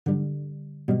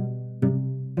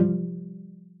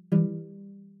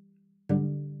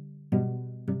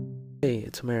Hey,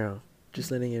 it's Homero. Just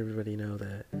letting everybody know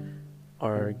that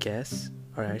our guests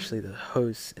are actually the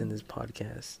hosts in this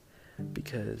podcast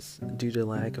because due to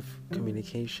lack of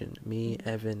communication, me,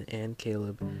 Evan, and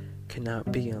Caleb could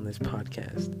not be on this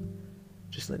podcast.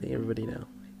 Just letting everybody know.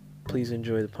 Please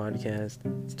enjoy the podcast.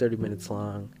 It's 30 minutes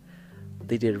long.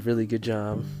 They did a really good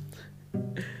job.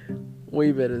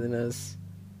 Way better than us.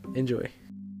 Enjoy.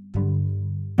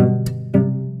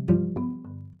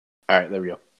 Alright, there we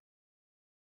go.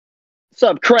 What's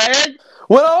up, Craig?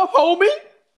 What up, homie?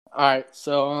 Alright,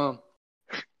 so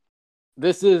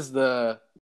this is the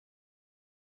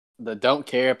Don't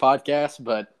Care podcast,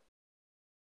 but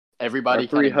everybody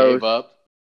kind of gave up.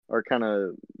 Are kind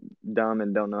of dumb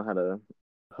and don't know how to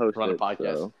Run a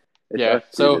podcast. So it's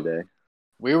us two today.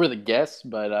 We were the guests,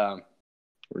 but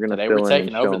today we're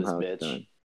taking over this bitch.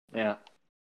 Yeah.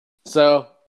 So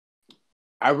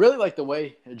I really like the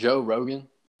way Joe Rogan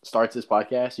starts his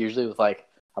podcast, usually with like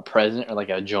a present or like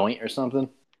a joint or something.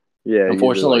 Yeah,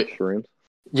 unfortunately, like shrooms.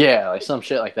 Yeah, like some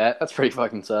shit like that. That's pretty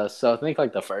fucking sus. So I think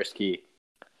like the first key.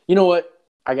 You know what?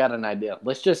 I got an idea.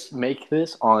 Let's just make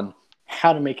this on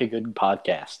how to make a good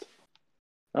podcast.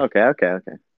 Okay.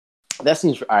 That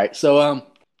seems all right. So,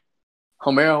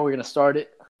 Homero, we're gonna start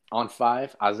it on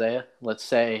 5. Isaiah, let's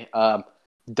say,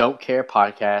 Don't Care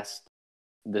podcast.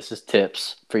 This is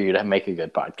tips for you to make a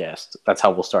good podcast. That's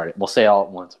how we'll start it. We'll say all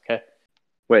at once, okay?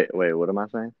 Wait. What am I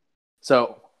saying?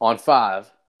 So on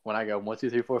 5, when I go 1, 2,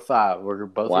 3, 4, 5, we're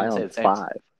both gonna say the same. 5?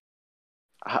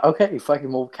 Okay, fucking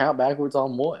we'll count backwards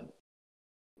on 1.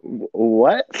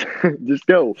 What? Just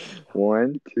go.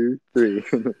 1, 2, 3.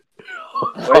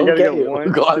 Why you gotta go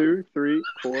 1, 2, 3,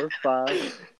 4,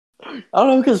 5? I don't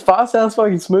know, because 5 sounds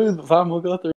fucking smooth, but 5 we'll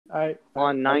go through. All right.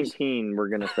 On 19, we're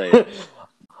gonna say it.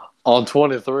 On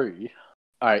 23.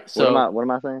 All right. So what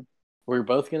am I saying? We're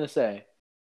both gonna say,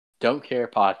 "Don't Care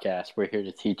podcast." We're here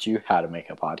to teach you how to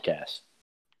make a podcast.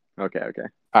 Okay. All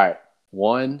right.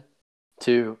 1,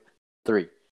 2, 3.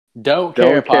 Don't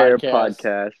Care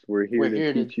podcast. We're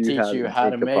here to teach you how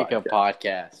to make a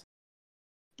podcast.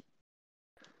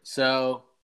 So,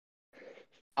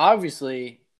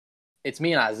 obviously, it's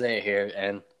me and Isaiah here,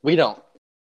 and we don't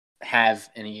have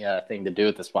any thing to do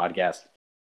with this podcast.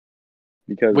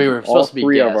 Because we were supposed to be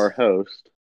 3 guests. of our hosts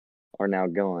are now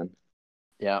gone.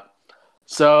 Yeah.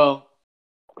 So,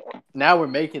 now we're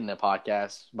making the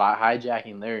podcast by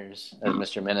hijacking theirs, as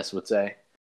Mr. Menace would say.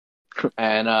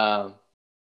 And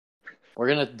we're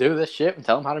going to do this shit and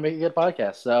tell them how to make a good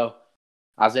podcast. So,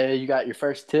 Isaiah, you got your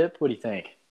first tip? What do you think?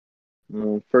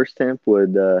 First tip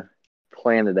would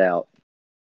plan it out.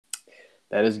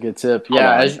 That is a good tip.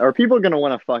 Yeah. Are people going to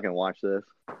want to fucking watch this?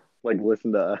 Like,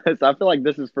 listen to us? I feel like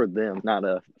this is for them, not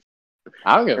us.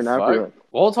 I don't give a fuck.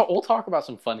 We'll talk about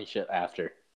some funny shit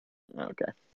after.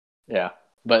 Okay. Yeah.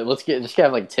 But let's just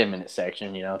have like a 10-minute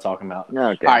section, talking about. Okay.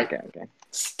 All right. Okay.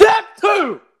 Step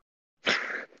 2!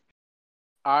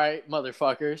 All right,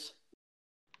 motherfuckers.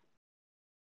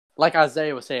 Like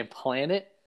Isaiah was saying, plan it.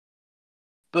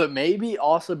 But maybe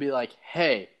also be like,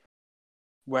 hey,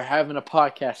 we're having a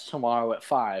podcast tomorrow at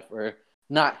 5. Or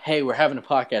not, hey, we're having a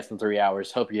podcast in 3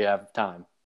 hours. Hope you have time.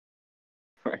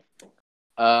 Right.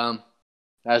 That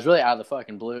was really out of the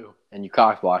fucking blue. And you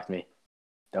cock-blocked me.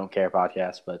 Don't Care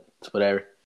podcast, but it's whatever.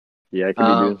 Yeah, I could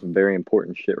be doing some very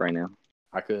important shit right now.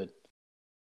 I could.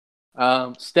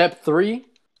 Step 3,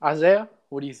 Isaiah,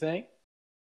 what do you think?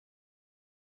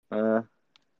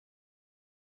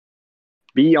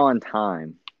 Be on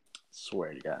time.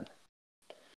 Swear to God.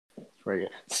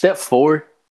 Step 4,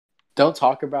 don't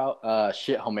talk about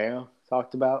shit Homero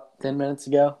talked about 10 minutes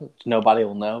ago. Nobody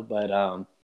will know, but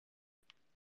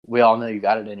we all know you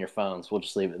got it in your phones. We'll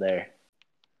just leave it there.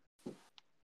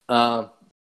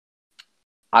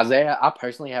 Isaiah, I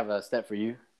personally have a step for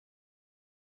you.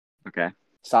 Okay.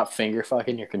 Stop finger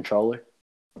fucking your controller.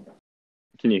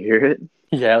 Can you hear it?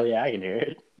 Yeah, I can hear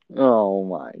it. Oh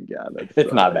my God.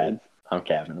 It's not bad. I'm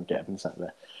capping. It's not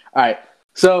bad. All right.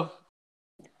 So,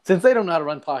 since they don't know how to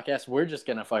run podcasts, we're just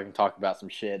going to fucking talk about some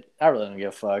shit. I really don't give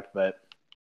a fuck, but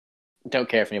don't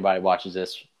care if anybody watches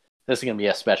this. This is going to be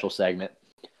a special segment.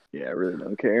 Yeah, I really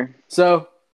don't care. So,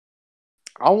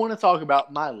 I want to talk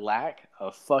about my lack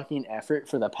of fucking effort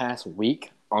for the past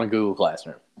week on Google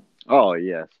Classroom. Oh,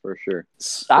 yes, for sure.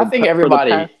 I think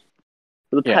everybody...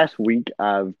 For the past week,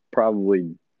 I've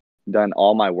probably done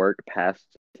all my work past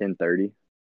 10:30.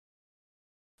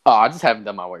 Oh, I just haven't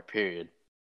done my work, period.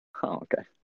 Oh, okay.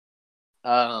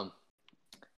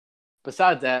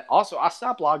 Besides that, also, I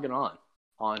stopped logging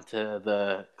onto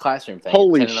the classroom thing.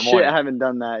 Holy shit, I haven't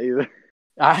done that either.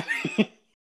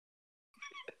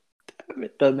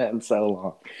 haven't done that in so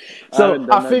long. I haven't So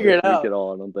done I that figured this week out. at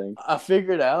all. I don't think. I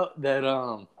figured out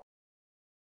that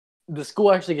the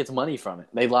school actually gets money from it.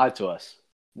 They lied to us.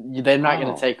 They're not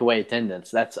going to take away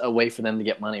attendance. That's a way for them to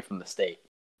get money from the state.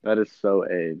 That is so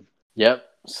AIDS. Yep.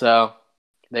 So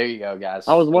there you go, guys.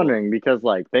 I was wondering because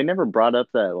like they never brought up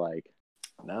that like.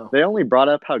 No. They only brought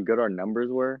up how good our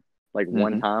numbers were like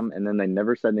one time, and then they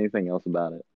never said anything else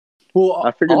about it. Well,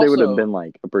 I figured they would have been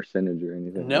like a percentage or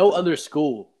anything. No other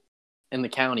school in the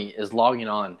county is logging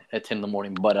on at 10 in the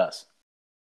morning but us.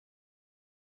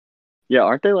 Yeah,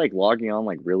 aren't they like logging on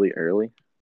like really early?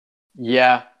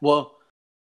 Yeah, well,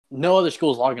 no other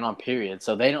school is logging on, period.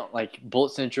 So they don't like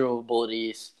Bullet Central, Bullet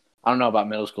East. I don't know about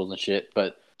middle schools and shit,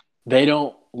 but they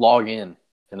don't log in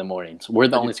the mornings. We're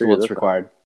the only school that's required.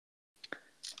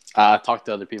 I talked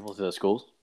to other people to the schools.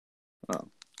 Oh.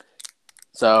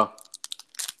 So,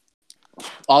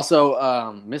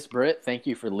 also, Miss Britt, thank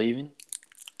you for leaving.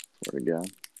 Where to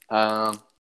go?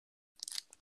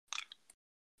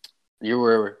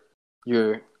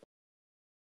 You're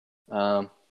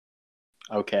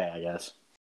okay, I guess.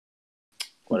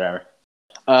 Whatever.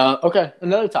 Okay,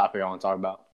 another topic I want to talk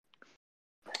about.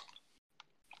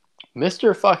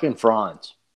 Mr. fucking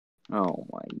Franz. Oh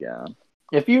my god.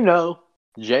 If you know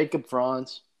Jacob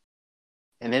Franz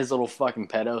and his little fucking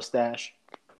pedo stash,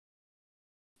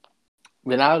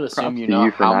 then I would assume you know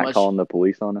for not calling the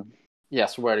police on him. Yeah,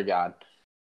 swear to God.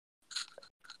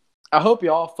 I hope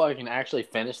y'all fucking actually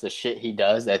finish the shit he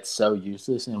does that's so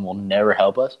useless and will never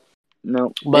help us.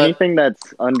 No. But anything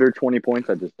that's under 20 points,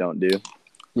 I just don't do.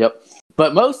 Yep.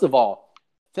 But most of all,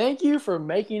 thank you for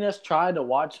making us try to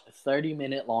watch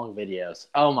 30-minute long videos.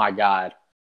 Oh my God.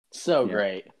 So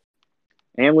great.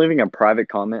 And leaving a private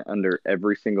comment under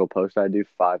every single post I do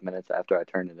 5 minutes after I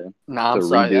turn it in. Nah, I'm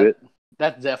sorry. Redo it.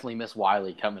 That's definitely Miss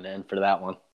Wiley coming in for that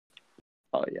one.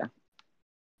 Oh, yeah.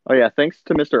 Oh, yeah. Thanks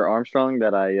to Mr. Armstrong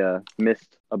that I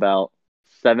missed about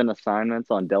 7 assignments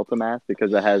on Delta Math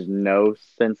because it has no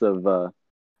sense of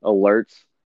alerts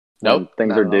when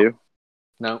things are due.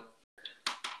 Nope.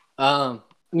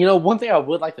 You know, one thing I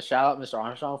would like to shout out Mr.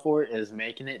 Armstrong for is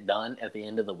making it done at the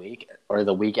end of the week or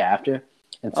the week after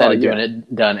instead of doing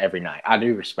it done every night. I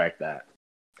do respect that.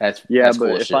 That's but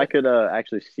cool if shit. I could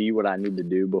actually see what I need to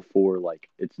do before like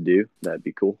it's due, that'd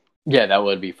be cool. Yeah, that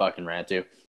would be fucking rad too.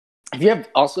 If you're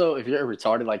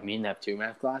retarded like me and have 2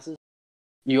 math classes,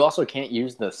 you also can't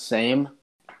use the same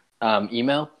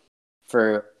email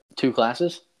for 2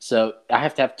 classes. So I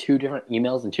have to have 2 different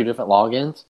emails and 2 different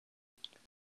logins.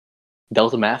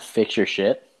 Delta Math, fix your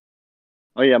shit.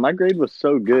 Oh yeah, my grade was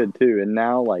so good too, and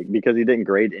now like because he didn't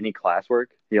grade any classwork,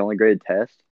 he only graded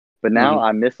tests. But now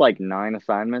I missed like 9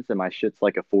 assignments, and my shit's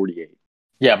like a 48.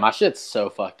 Yeah, my shit's so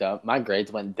fucked up. My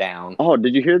grades went down. Oh,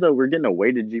 did you hear though? We're getting a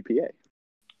weighted GPA.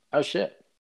 Oh shit.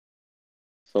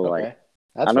 So like,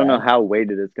 I don't know how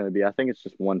weighted it's gonna be. I think it's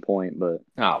just 1 point, but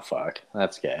oh fuck,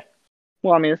 that's gay.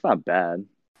 Well, I mean, it's not bad.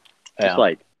 Yeah. It's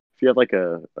like if you have like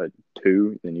a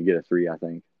 2, then you get a 3. I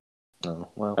think. Oh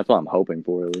well, that's what I'm hoping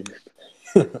for at least.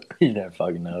 You never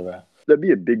fucking know, bro. That'd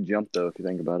be a big jump though if you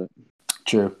think about it.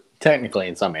 True. Technically,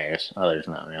 in some areas, others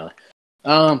not really.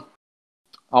 I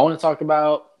want to talk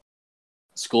about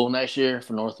school next year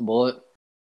for North Bullet.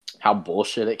 How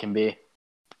bullshit it can be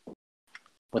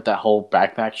with that whole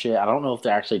backpack shit. I don't know if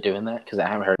they're actually doing that because I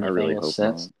haven't heard anything else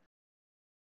since.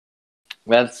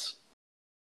 That's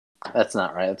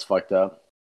not right. That's fucked up.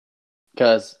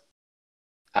 Because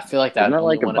I feel like isn't that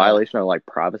like a violation of like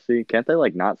privacy? Can't they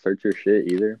like not search your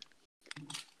shit either?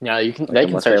 No, you can. Like, they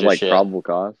can search your shit. Probable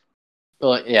cause.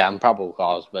 Well, yeah, probable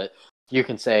cause, but you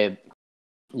can say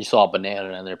you saw a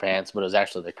banana in their pants, but it was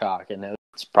actually their cock, and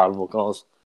it's probable cause.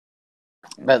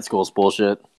 That school's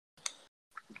bullshit.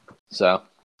 So,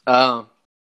 I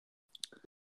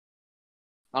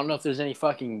don't know if there's any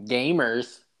fucking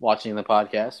gamers watching the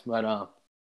podcast, but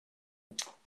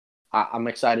I'm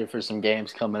excited for some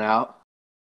games coming out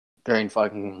during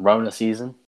fucking Rona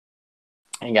season.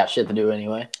 Ain't got shit to do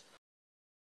anyway.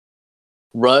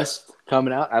 Rust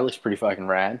coming out. That looks pretty fucking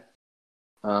rad.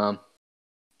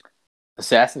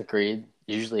 Assassin's Creed,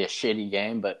 usually a shitty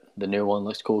game, but the new one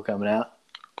looks cool coming out.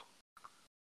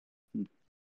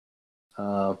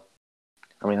 I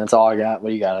mean, that's all I got. What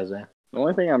do you got, Isaiah? The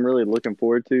only thing I'm really looking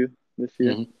forward to this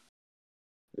year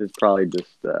is probably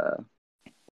just, I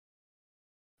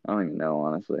don't even know,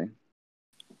 honestly.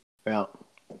 Yeah.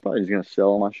 Probably just going to sell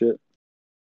all my shit.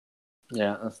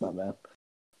 Yeah, that's not bad.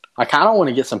 I kind of want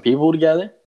to get some people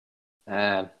together,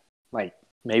 and like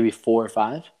maybe 4 or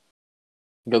 5,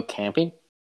 go camping.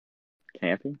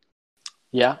 Camping?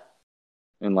 Yeah.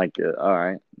 And like, all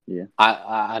right, Yeah.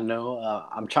 I know.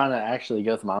 I'm trying to actually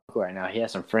go with my uncle right now. He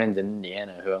has some friends in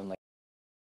Indiana who own like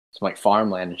some like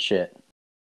farmland and shit,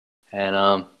 and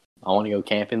I want to go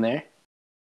camping there.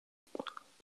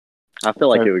 I feel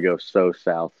like it would go so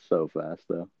south so fast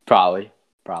though. Probably.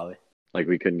 Like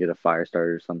we couldn't get a fire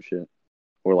starter or some shit,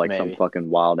 or like Maybe. some fucking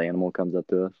wild animal comes up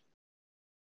to us.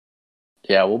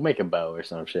 Yeah, we'll make a bow or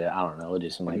some shit. I don't know. We'll do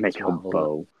some like Make a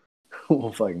bow.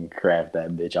 We'll fucking craft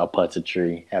that bitch. I'll putz a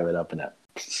tree, have it up in a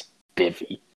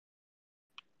spiffy.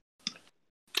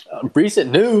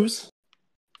 Recent news,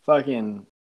 fucking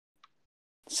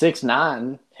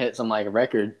 6ix9ine hit some like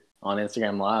record on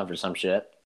Instagram Live or some shit.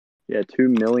 Yeah, 2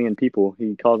 million people.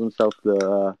 He calls himself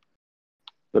the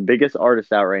biggest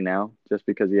artist out right now, just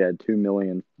because he had 2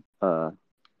 million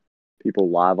people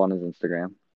live on his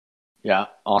Instagram. Yeah,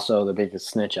 also the biggest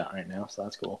snitch out right now, so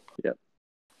that's cool. Yep.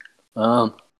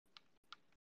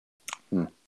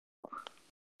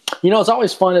 You know, it's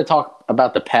always fun to talk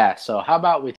about the past. So how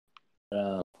about we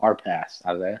our past,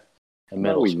 Isaiah, in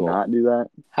middle school? Not do that?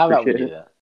 How about we do that?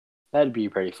 That'd be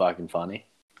pretty fucking funny.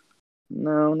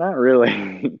 No, not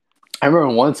really. I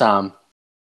remember one time.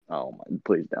 Oh my!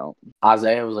 Please don't.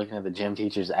 Isaiah was looking at the gym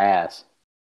teacher's ass.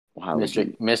 Wow,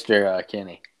 Mr.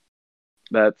 Kenny.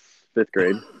 That's 5th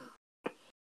grade.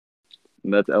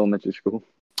 That's elementary school.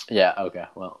 Yeah. Okay.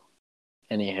 Well,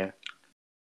 anywho,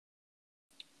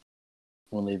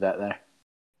 we'll leave that there.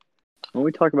 When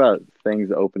we talk about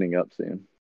things opening up soon.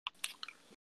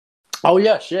 Oh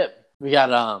yeah, shit. We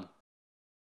got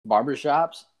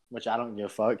barbershops, which I don't give a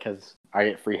fuck because I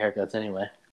get free haircuts anyway.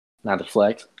 Not to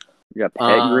flex. We got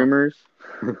pet groomers.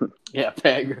 Yeah,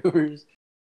 pet groomers.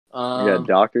 We got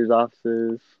doctors'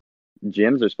 offices.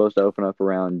 Gyms are supposed to open up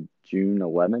around June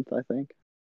 11th, I think.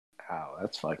 Oh,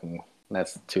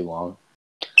 that's too long.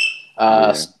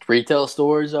 Yeah. Retail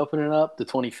stores opening up the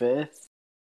 25th.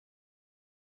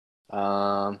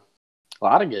 A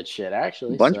lot of good shit,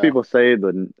 actually. A bunch of people say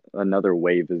another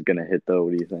wave is going to hit, though.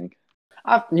 What do you think?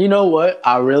 You know what?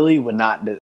 I really would not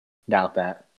doubt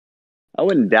that. I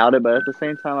wouldn't doubt it, but at the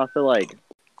same time, I feel like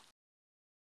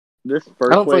this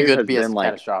first wave has been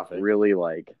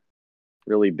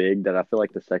really big that I feel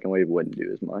like the second wave wouldn't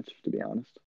do as much, to be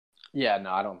honest. Yeah,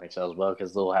 no, I don't think so as well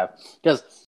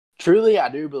because truly I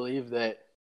do believe that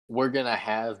we're going to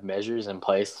have measures in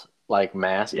place like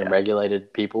mask and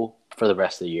regulated people for the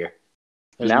rest of the year.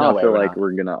 Now I feel like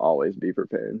we're going to always be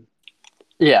prepared.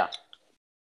 Yeah.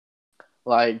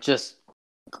 Like just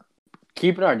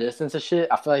keeping our distance and shit,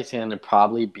 I feel like it's going to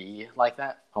probably be like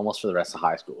that almost for the rest of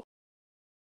high school.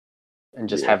 And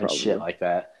just having shit like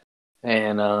that.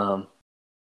 And I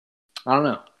don't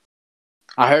know.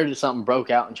 I heard something broke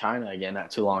out in China again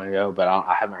not too long ago, but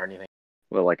I haven't heard anything.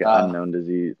 Well, like an unknown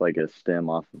disease, like a stem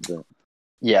off of it.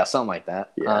 Yeah, something like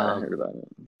that. Yeah, I heard about it.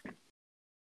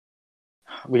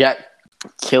 We got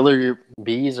killer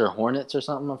bees or hornets or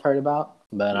something I've heard about.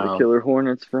 But the killer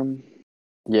hornets from...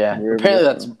 Yeah,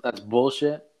 apparently that's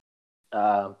bullshit.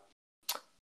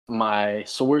 My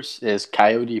source is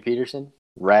Coyote Peterson.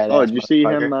 Did you see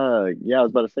him? Yeah, I was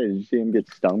about to say, did you see him get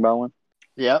stung by one?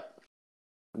 Yep.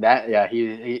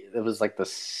 It was like the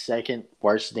second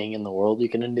worst thing in the world you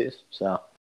can induce. So,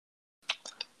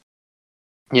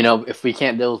 you know, if we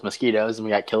can't deal with mosquitoes, then we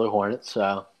got killer hornets.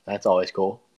 So that's always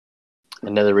cool.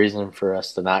 Another reason for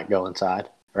us to not go inside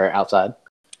or outside.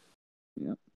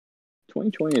 Yeah.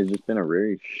 2020 has just been a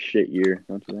very shit year,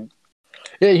 don't you think?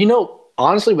 Yeah, you know,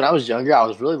 honestly, when I was younger, I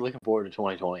was really looking forward to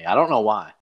 2020. I don't know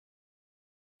why.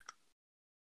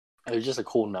 It was just a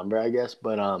cool number, I guess,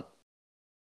 but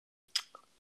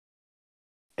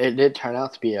it did turn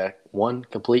out to be one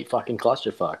complete fucking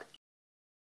clusterfuck.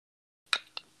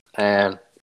 And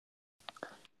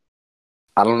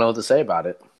I don't know what to say about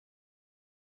it.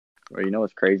 Well, you know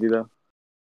what's crazy, though?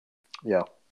 Yeah.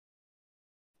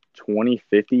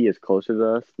 2050 is closer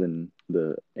to us than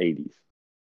the 80s.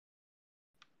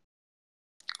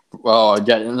 Well,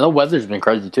 yeah, and the weather's been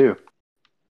crazy, too.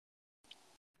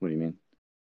 What do you mean?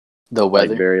 The weather?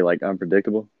 Like, very,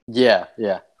 unpredictable? Yeah.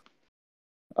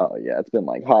 Oh, yeah, it's been,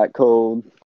 hot, cold,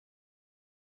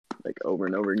 over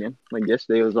and over again.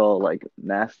 Yesterday was all,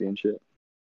 nasty and shit.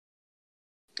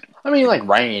 I mean,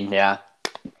 rain, yeah.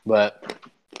 But,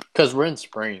 because we're in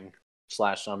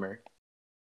spring/summer.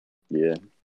 Yeah.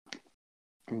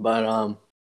 But,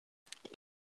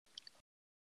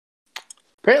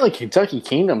 apparently Kentucky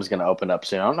Kingdom's going to open up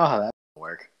soon. I don't know how that's going to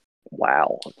work.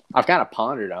 Wow. I've kind of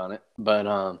pondered on it, but,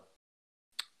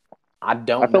 I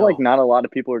don't know. I feel like not a lot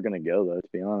of people are going to go, though, to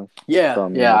be honest.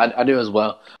 Yeah, I do as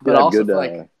well. But I also feel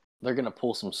like they're going to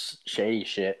pull some shady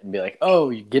shit and be like,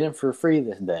 oh, you get in for free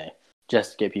this day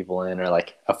just to get people in, or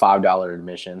a $5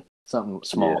 admission. something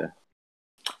small.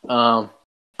 Yeah.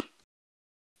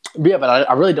 But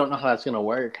I really don't know how that's going to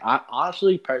work.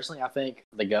 Personally, I think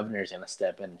the governor's going to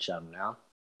step in and shut them down,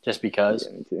 just because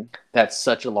that's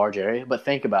such a large area. But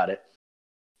think about it: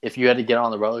 if you had to get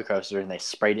on the roller coaster and they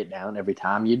sprayed it down every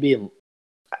time, you'd be in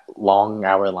long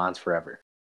hour lines forever.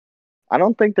 I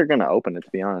don't think they're going to open it,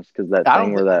 to be honest, because that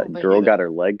thing where that girl got her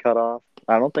leg cut off.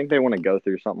 I don't think they want to go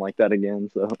through something like that again.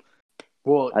 So,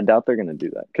 I doubt they're going to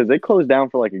do that because they closed down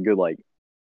for like a good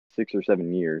 6 or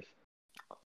 7 years.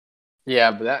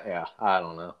 Yeah, but I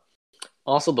don't know.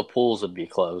 Also, the pools would be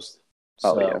closed.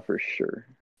 So, oh yeah, for sure.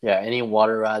 Yeah, any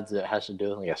water rides that has to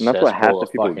do with and that's what half the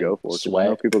people go for. Because I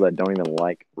know people that don't even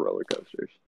like roller coasters.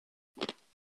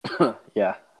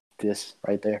 Yeah, this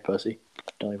right there, pussy.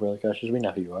 Don't like roller coasters. We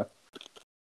know who you are.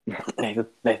 Nathan.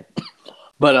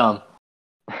 But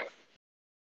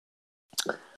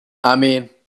I mean,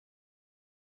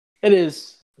 it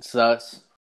sucks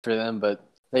for them, but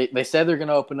they said they're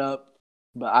gonna open up,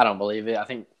 but I don't believe it. I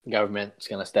think the government's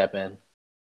gonna step in. I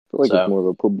feel like it's more of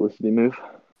a publicity move.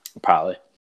 Probably.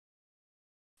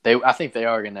 I think they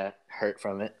are gonna hurt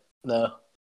from it, though.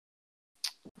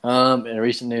 In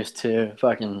recent news too,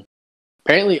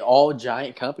 apparently all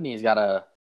giant companies got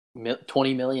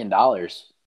 $20 million. Oh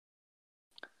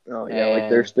yeah, like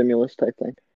their stimulus type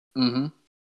thing. Mm-hmm.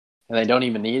 And they don't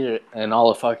even need it, and all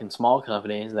the fucking small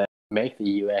companies that make the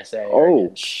USA are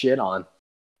getting shit on.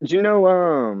 Do you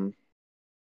know,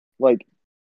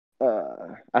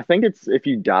 I think it's if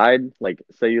you died,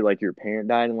 say your parent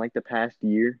died in the past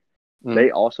year, they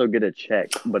also get a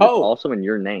check, but it's also in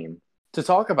your name. To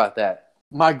talk about that,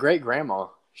 my great grandma,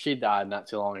 she died not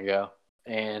too long ago,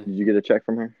 and did you get a check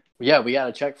from her? Yeah, we got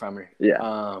a check from her.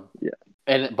 Yeah,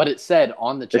 but it said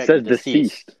on the check, it says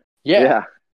deceased. Yeah.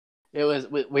 It was.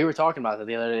 We were talking about that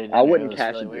the other day. I wouldn't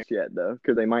cash it just yet though,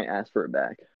 because they might ask for it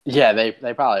back. Yeah,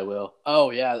 they probably will. Oh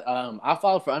yeah. I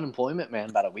filed for unemployment, man,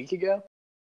 about a week ago.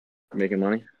 Making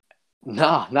money?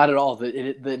 No, not at all.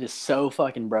 It is so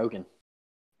fucking broken.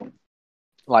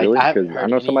 Really? Because I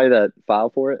know somebody that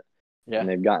filed for it, and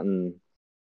they've gotten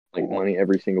money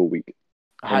every single week,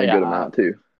 and a good amount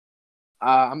too.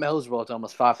 I'm eligible to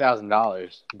almost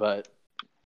 $5,000, but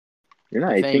you're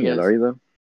not 18 yet, are you? Though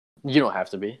you don't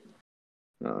have to be.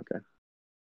 Oh, okay.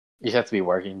 You have to be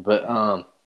working, but I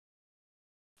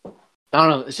don't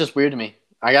know. It's just weird to me.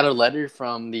 I got a letter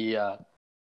from the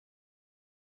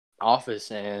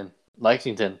office in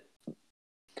Lexington,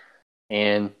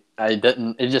 and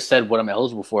it just said what I'm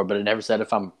eligible for, but it never said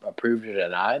if I'm approved or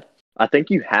denied. I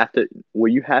think you have to.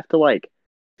 Well, you have to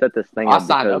set this thing up. I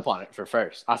signed up on it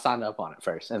first.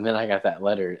 And then I got that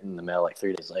letter in the mail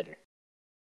 3 days later.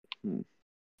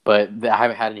 But I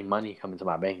haven't had any money come into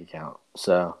my bank account,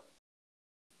 so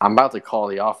I'm about to call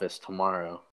the office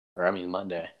tomorrow,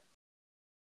 Monday.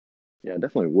 Yeah, I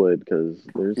definitely would, because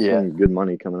there's some good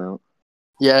money coming out.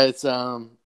 Yeah, it's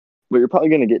But you're probably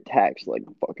gonna get taxed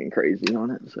fucking crazy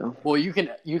on it. So. Well, you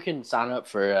can sign up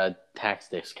for a tax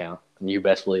discount, and you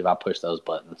best believe I push those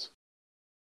buttons.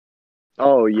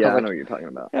 Oh yeah, I know what you're talking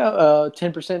about. Yeah,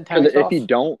 10% tax off.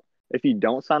 If you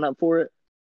don't sign up for it,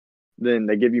 then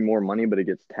they give you more money, but it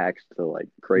gets taxed to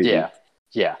crazy.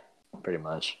 Yeah, pretty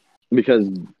much. Because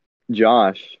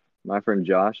my friend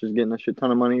Josh, is getting a shit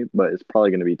ton of money, but it's probably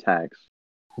going to be taxed.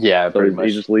 Yeah, so pretty much.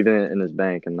 He's just leaving it in his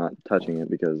bank and not touching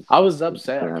it because I was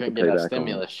upset I couldn't get that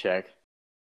stimulus check.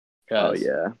 Oh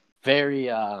yeah, very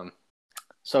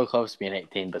so close to being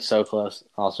 18, but so close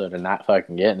also to not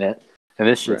fucking getting it. And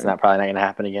this shit's probably not going to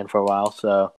happen again for a while.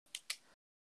 So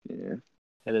yeah,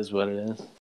 it is what it is.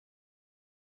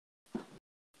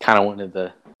 Kind of wanted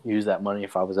to use that money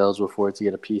if I was eligible for it to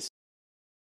get a piece.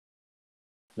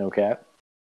 No cap.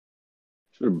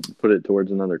 Should have put it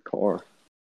towards another car.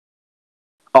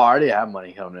 Oh, I already have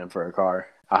money coming in for a car.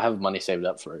 I have money saved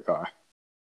up for a car.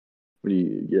 What are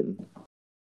you getting?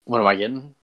 What am I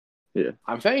getting? Yeah.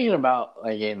 I'm thinking about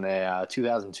getting a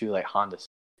 2002 Honda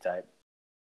type.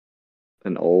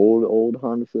 An old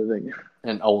Honda Civic?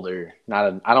 An older.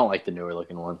 I don't like the newer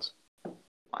looking ones.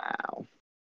 Wow.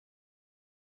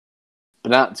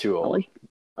 But not too old.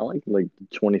 I like the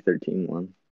 2013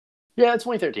 one. Yeah, the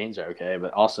 2013s are okay,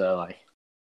 but also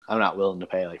I'm not willing to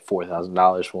pay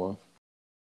 $4,000 for them.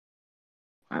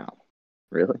 Wow.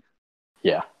 Really?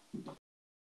 Yeah.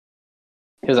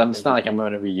 Because it's not like I'm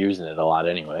going to be using it a lot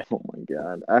anyway. Oh my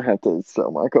god. I have to sell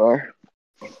my car.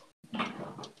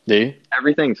 Do you?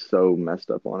 Everything's so messed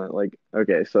up on it.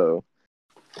 Okay, so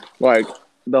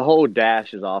the whole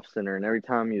dash is off center, and every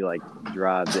time you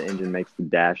drive, the engine makes the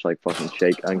dash fucking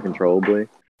shake uncontrollably.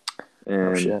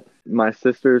 And my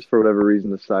sisters, for whatever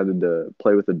reason, decided to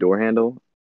play with the door handle.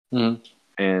 Mm-hmm.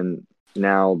 And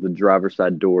now the driver's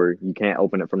side door, you can't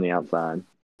open it from the outside.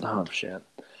 Oh shit!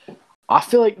 I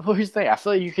feel like here's the thing. I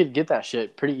feel like you could get that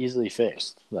shit pretty easily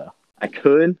fixed though. I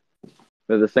could,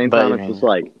 but at the same But time, I it's mean, just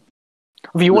like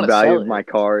if you the want to value sell of it, my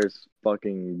car is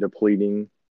fucking depleting.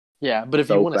 yeah. But if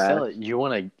you so want to sell fast. it, you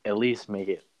want to at least make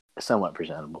it somewhat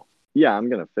presentable. Yeah, I'm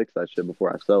gonna fix that shit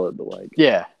before I sell it, but like,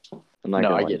 Yeah. I'm not No,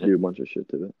 I gonna get like do it. a bunch of shit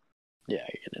to it. Yeah,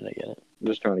 I get it. I get it. I'm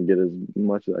just trying to get as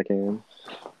much as I can.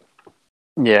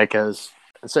 Yeah, because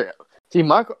see,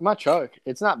 my truck,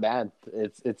 it's not bad.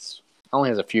 It's only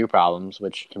has a few problems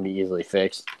which can be easily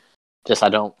fixed. Just I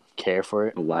don't care for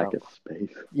it. The lack of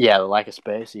space. Yeah, the lack of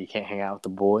space. So you can't hang out with the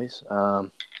boys.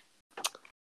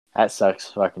 That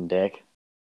sucks, fucking dick.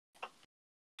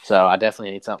 So I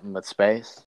definitely need something with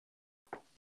space.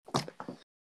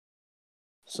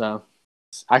 So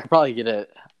I could probably get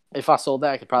it if I sold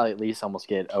that. I could probably at least almost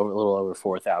get a little over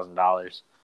 $4,000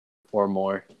 or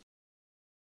more.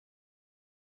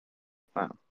 Wow,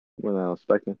 more than I was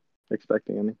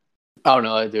expecting. I mean, Oh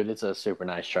no, dude, it's a super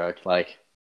nice truck. Like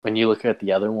when you look at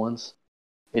the other ones,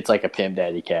 it's like a Pimp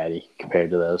Daddy Caddy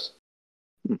compared to those.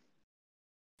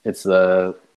 It's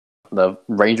the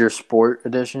Ranger Sport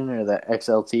Edition or the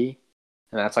XLT,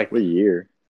 and that's like what year?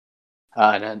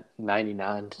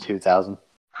 99 to 2000.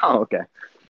 Oh, okay.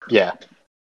 Yeah.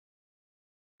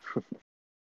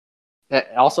 It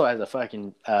also has a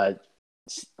fucking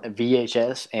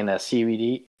VHS and a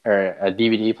CVD or a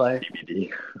DVD player.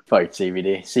 DVD. Fuck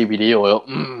CBD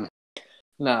oil.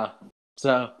 No,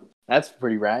 so that's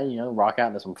pretty rad. You know, rock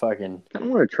out to some fucking. I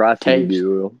want to try Tapes. CBD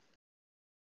oil.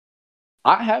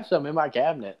 I have some in my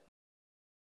cabinet.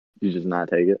 You just not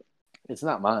take it? It's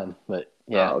not mine, but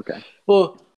yeah. Oh, okay.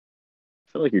 Well,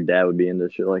 I feel like your dad would be into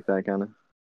shit like that, kind of.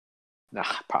 nah,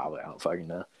 probably. I don't fucking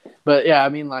know. But yeah, I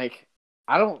mean, like,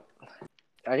 I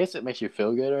guess it makes you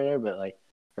feel good or whatever, but like,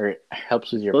 or it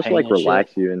helps with your Supposed pain to like and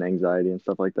relax shit. you and anxiety and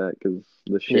stuff like that because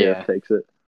the sheriff takes it.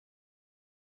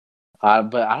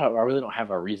 But I really don't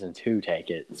have a reason to take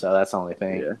it, so that's the only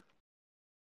thing. Yeah.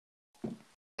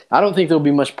 I don't think there'll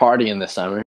be much partying this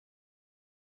summer.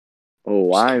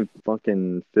 Oh, I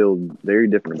fucking feel very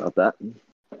different about that.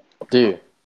 Dude.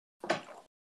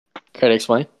 Care to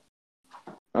explain?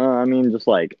 I mean, just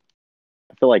like,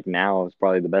 I feel like now is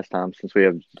probably the best time since we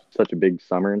have such a big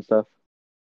summer and stuff.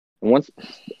 And once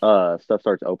stuff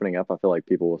starts opening up, I feel like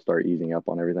people will start easing up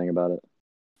on everything about it.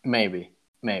 Maybe.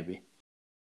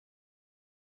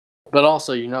 But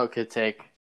also, you know, it could take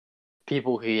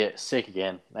people who get sick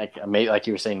again. Like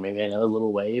you were saying, maybe another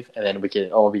little wave, and then we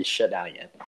could all be shut down again.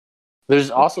 There's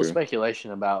also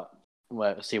speculation about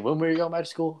when were you going back to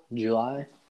school? July?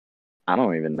 I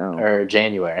don't even know. Or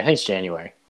January. I think it's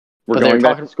January. We're going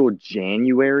back to school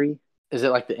January? Is it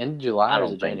like the end of July or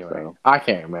is it January? So. I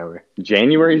can't remember.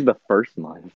 January is the first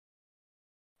month.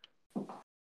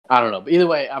 I don't know. But either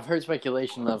way, I've heard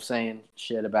speculation of saying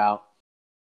shit about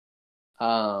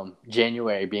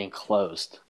January being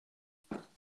closed.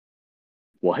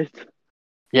 What?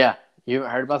 Yeah. You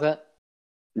haven't heard about that?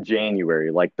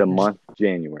 January, like the month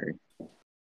January.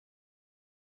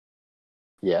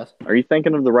 Yes. Are you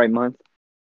thinking of the right month?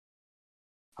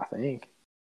 I think.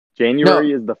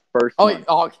 January is the first month.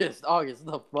 August,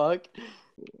 the fuck?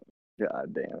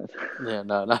 God damn it. Yeah,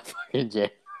 no, not fucking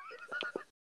January.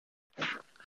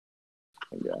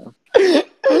 Yeah.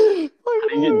 How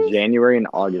do you get January and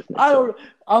August? I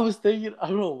was thinking, I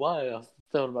don't know why I was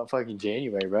thinking about fucking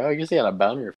January, bro. I guess he had a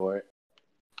boner for it.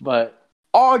 But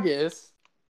August,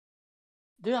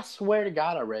 dude, I swear to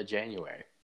God I read January.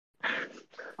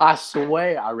 I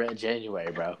swear I read January,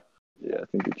 bro. Yeah, I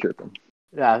think you're tripping.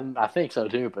 Yeah, I think so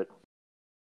too, but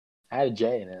I had a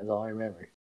J in it. That's all I remember.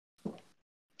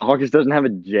 August doesn't have a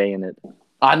J in it.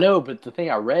 I know, but the thing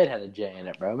I read had a J in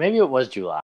it, bro. Maybe it was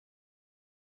July.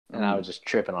 And I was just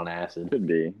tripping on acid. Could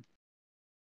be.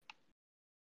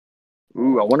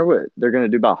 Ooh, I wonder what they're going to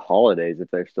do about holidays if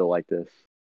they're still like this.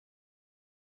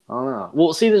 I don't know.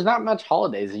 Well, see, there's not much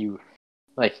holidays that you,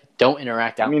 like, don't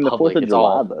interact out in public. The 4th of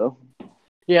July, though.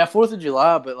 Yeah, 4th of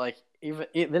July, but, like,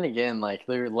 then again, like,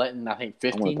 they're letting, I think,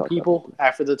 15 people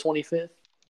after the 25th.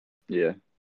 Yeah.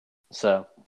 So,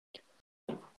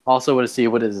 also, what is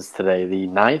this today? The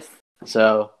 9th?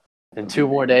 So, in 2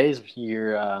 more days,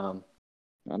 you're out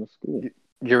of school.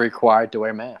 You're required to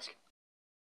wear a mask.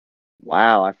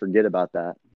 Wow, I forget about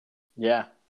that. Yeah.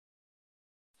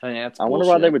 I mean, that's I wonder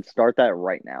why they would start that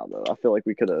right now, though. I feel like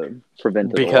we could have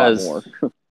prevented a lot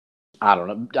more. I don't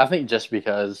know. I think just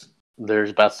because there's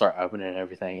about to start opening and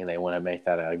everything, and they want to make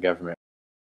that a government.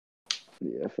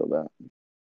 Yeah, I feel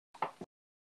that.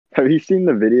 Have you seen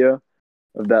the video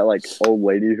of that like old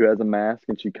lady who has a mask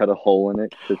and she cut a hole in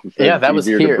it because she said Yeah, it's that was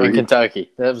easier to here in breathe?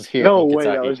 Kentucky. That was here No in way,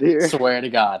 Kentucky. that was here. Swear to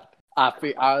God.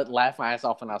 I laughed my ass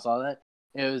off when I saw that.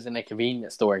 It was in a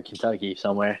convenience store in Kentucky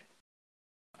somewhere.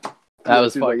 That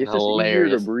was she was fucking like, it's just easier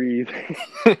to hilarious. breathe.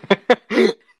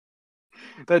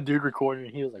 That dude recorded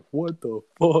and he was like, what the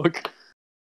fuck?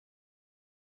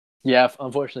 Yeah,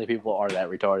 unfortunately people are that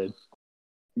retarded.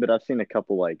 But I've seen a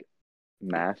couple like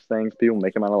mask things. People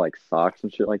make them out of like socks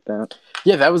and shit like that.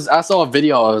 Yeah, I saw a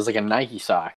video. It was like a Nike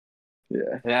sock. Yeah.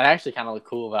 And that actually kind of looked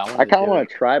cool, but I kind of want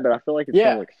to try, but I feel like it's Yeah.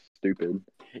 gonna look stupid.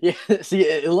 Yeah, see,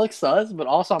 it looks sus, but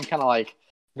also I'm kind of like,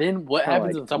 then what Kinda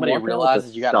happens like, when somebody walk out with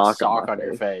realizes a you got a sock sock on my on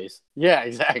your face. face? Yeah,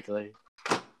 exactly.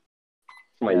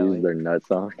 Somebody Yeah, uses like- their nut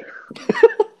sock.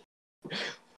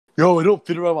 Yo, it don't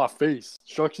fit around my face.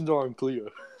 Instructions are unclear.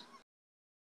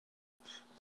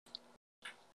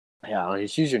 Yeah,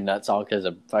 just use your nuts all because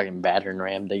of fucking battering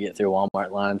ram to get through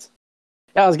Walmart lines.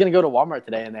 Yeah, I was gonna go to Walmart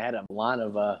today and they had a line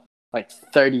of like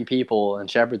 30 people in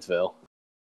Shepherdsville.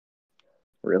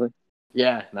 Really?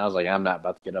 Yeah, and I was like, I'm not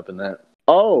about to get up in that.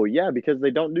 Oh yeah, because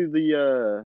they don't do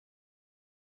the.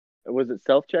 Was it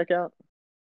self checkout?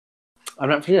 I'm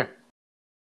not sure.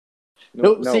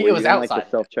 No, see, it was outside. Like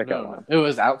the self checkout No, line. it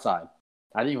was outside.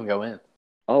 I didn't even go in.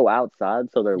 Oh,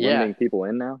 outside, so they're Yeah. limiting people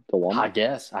in now to Walmart. I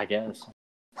guess.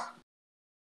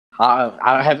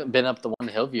 I haven't been up the one in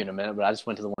Hillview in a minute, but I just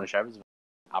went to the one in Shepherdsville.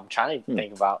 I'm trying to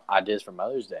think about ideas for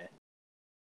Mother's Day.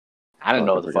 I didn't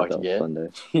know what the fuck to get. Sunday.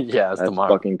 Yeah, That's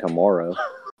tomorrow. fucking tomorrow.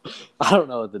 I don't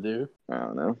know what to do. I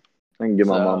don't know. I can give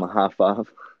my mom a high five.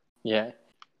 Yeah,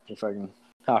 you fucking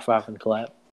high five and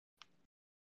clap.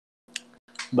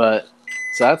 But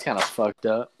so that's kind of fucked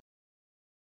up.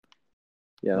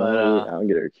 Yeah, But, I'll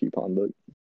get her a coupon book.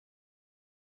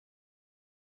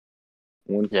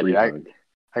 One Yeah, free dude, hug.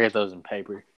 I get those in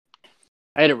paper.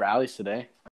 I ate at Rally's today,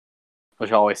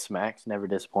 which always smacks, never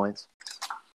disappoints.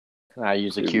 And I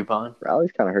use a coupon.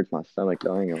 Rally's kind of hurts my stomach,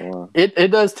 though. I ain't gonna lie.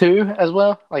 It does too, as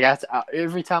well. Like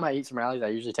every time I eat some Rally's, I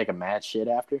usually take a mad shit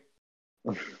after.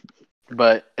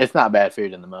 But it's not bad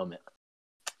food in the moment.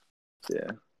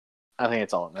 Yeah. I think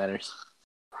it's all that matters.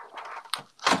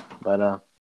 But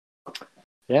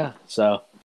yeah. So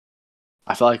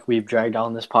I feel like we've dragged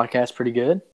on this podcast pretty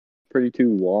good. Pretty too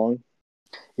long.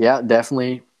 Yeah,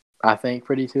 definitely. I think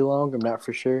pretty too long. I'm not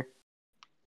for sure.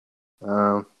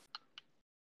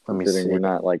 Let me see. We're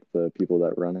not like the people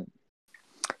that run it.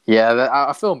 Yeah,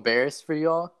 I feel embarrassed for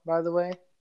y'all, by the way.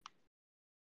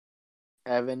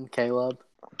 Evan, Caleb,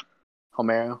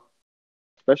 Homero.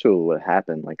 Especially what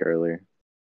happened like earlier.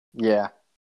 Yeah.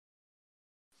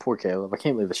 Poor Caleb. I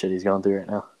can't believe the shit he's going through right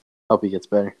now. Hope he gets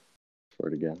better.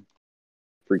 Swear to God.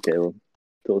 Free Caleb.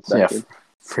 Till it's back. Yeah,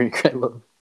 free Caleb.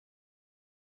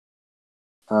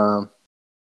 Let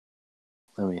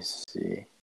me see.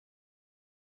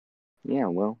 Yeah,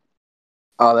 well.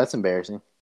 Oh, that's embarrassing.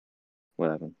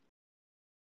 What happened?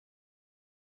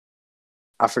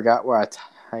 I forgot where I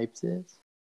typed it.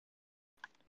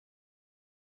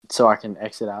 So I can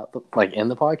exit out, in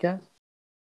the podcast?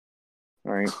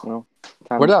 All right, well.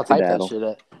 Where did I type that shit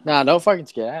at? Nah, don't fucking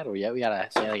skedaddle yet. We gotta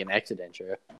say like an exit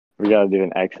intro. We gotta do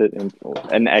an exit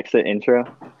intro.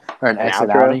 Or an exit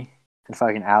outro? outie. And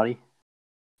fucking outie.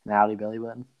 An outie belly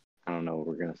button. I don't know what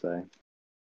we're gonna say.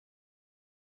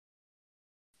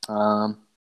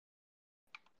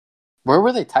 Where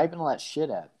were they typing all that shit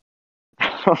at?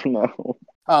 I don't know.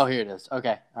 Oh, here it is.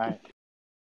 Okay, all right.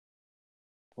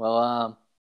 Well,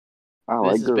 I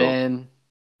this has been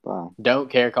Bye. Don't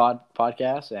Care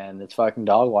Podcast, and it's fucking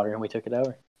dog water, and we took it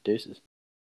over. Deuces.